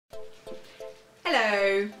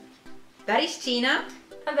Hello, that is Chiina.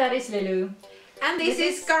 And that is Lilew. And this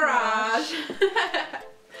is Garage.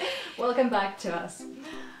 Welcome back to us.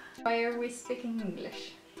 Why are we speaking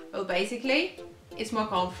English? Well, basically, it's more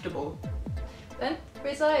comfortable. And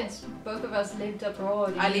besides, both of us lived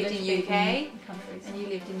abroad. I lived in UK countries. and you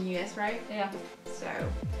lived in the US, right? Yeah. So,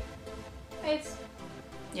 It's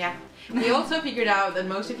yeah. We also figured out that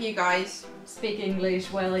most of you guys speak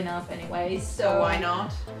English well enough anyways, so why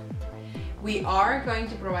not? We are going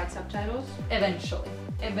to provide subtitles. Eventually.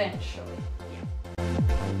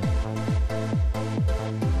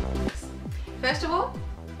 First of all,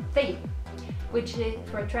 Theme, which is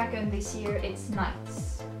for Tracon this year, it's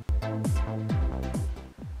knights.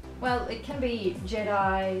 Well, it can be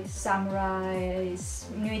Jedi, samurais,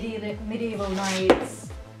 medieval knights,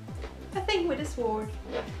 a thing with a sword.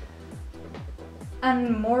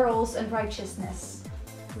 and morals and righteousness.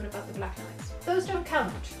 What about the Black Knights? Those don't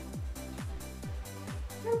count.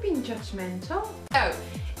 You're being judgmental. Oh,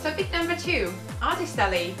 topic number 2, Artist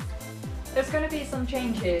Alley. There's going to be some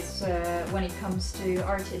changes when it comes to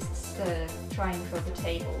artists trying for the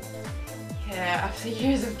table. Yeah, after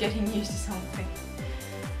years of getting used to something.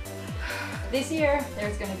 This year,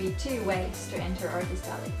 there's going to be 2 ways to enter Artist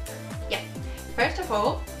Alley. Yeah. First of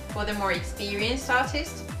all, for the more experienced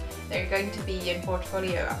artists, there's going to be a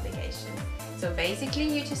portfolio application. So basically,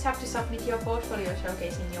 you just have to submit your portfolio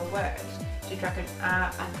showcasing your works to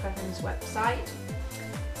Tracon's website.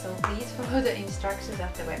 So please follow the instructions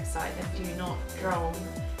of the website and do not drown,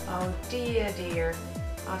 oh dear,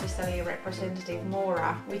 Artist Alley representative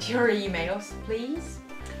Mora with your emails, please.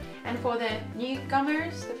 And for the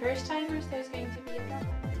newcomers, the first timers, there's going to be a problem.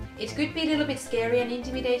 It could be a little bit scary and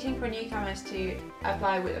intimidating for newcomers to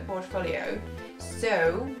apply with a portfolio,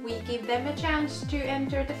 so we give them a chance to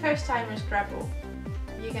enter the first timers Scrabble.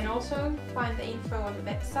 You can also find the info on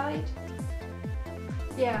the website.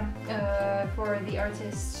 Yeah, for the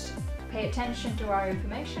artists, pay attention to our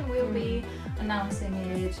information. We'll be announcing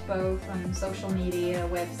it both on social media,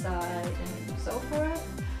 website and so forth.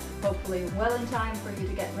 Hopefully well in time for you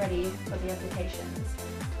to get ready for the applications.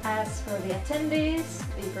 As for the attendees,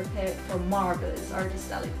 be prepared for marvelous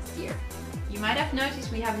Artist Alley this year. You might have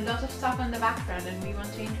noticed we have a lot of stuff on the background and we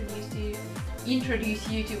want to introduce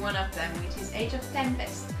you to one of them, which is Age of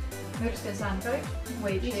Tempest. Myrskyn Sandberg,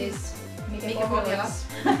 which is Mika Pohjola's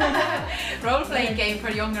role-playing game for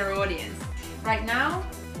younger audience. Right now,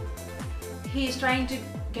 he's trying to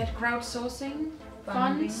get crowdsourcing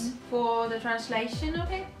funds for the translation of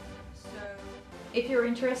it. So, if you're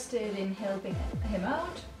interested in helping him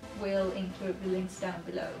out, we'll include the links down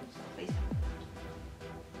below. Please.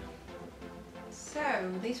 So,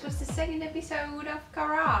 this was the second episode of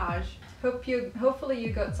Garage. Hopefully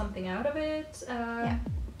you got something out of it. Yeah.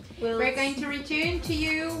 We're going to return to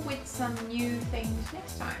you with some new things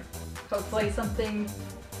next time. Hopefully something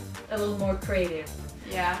a little more creative.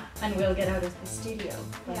 Yeah. And we'll get out of the studio.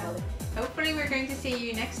 Yeah. Hopefully we're going to see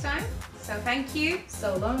you next time. So thank you.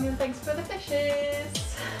 So long and thanks for the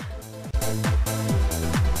fishes.